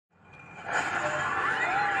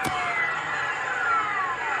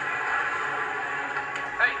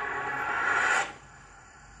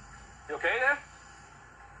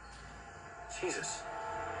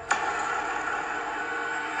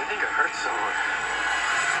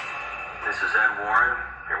Warren,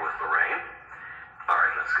 here with Lorraine. All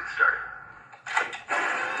right, let's get started.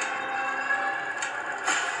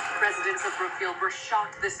 Residents of Brookfield were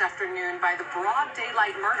shocked this afternoon by the broad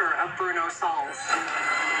daylight murder of Bruno Sauls.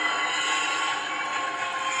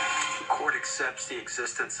 The court accepts the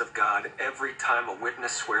existence of God every time a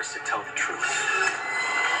witness swears to tell the truth.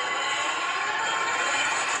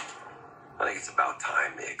 I think it's about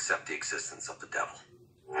time they accept the existence of the devil.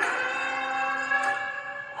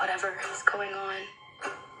 Whatever is going on,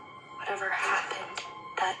 whatever happened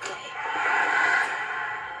that day,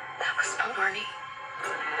 that was not Arnie.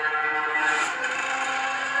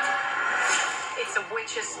 It's a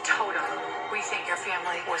witch's totem. We think your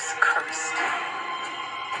family was cursed.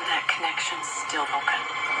 And that connection's still open.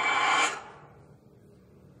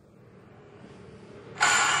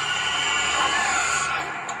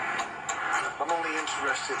 I'm only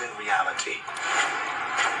interested in reality.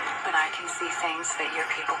 But I can see things that your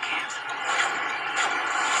people can't.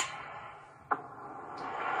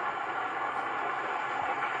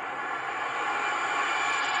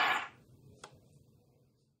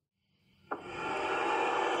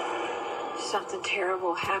 Something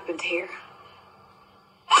terrible happened here.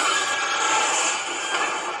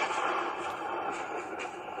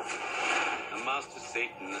 A master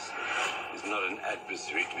Satanist is not an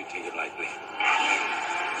adversary to be taken lightly.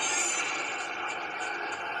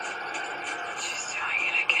 She's doing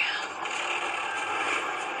it again.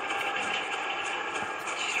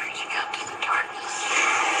 She's reaching out to the darkness.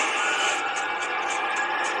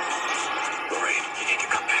 Lorraine, you need to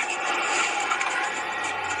come back.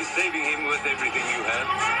 Is saving him worth everything you have?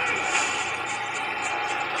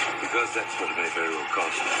 Because that's what it may very well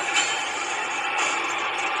cost.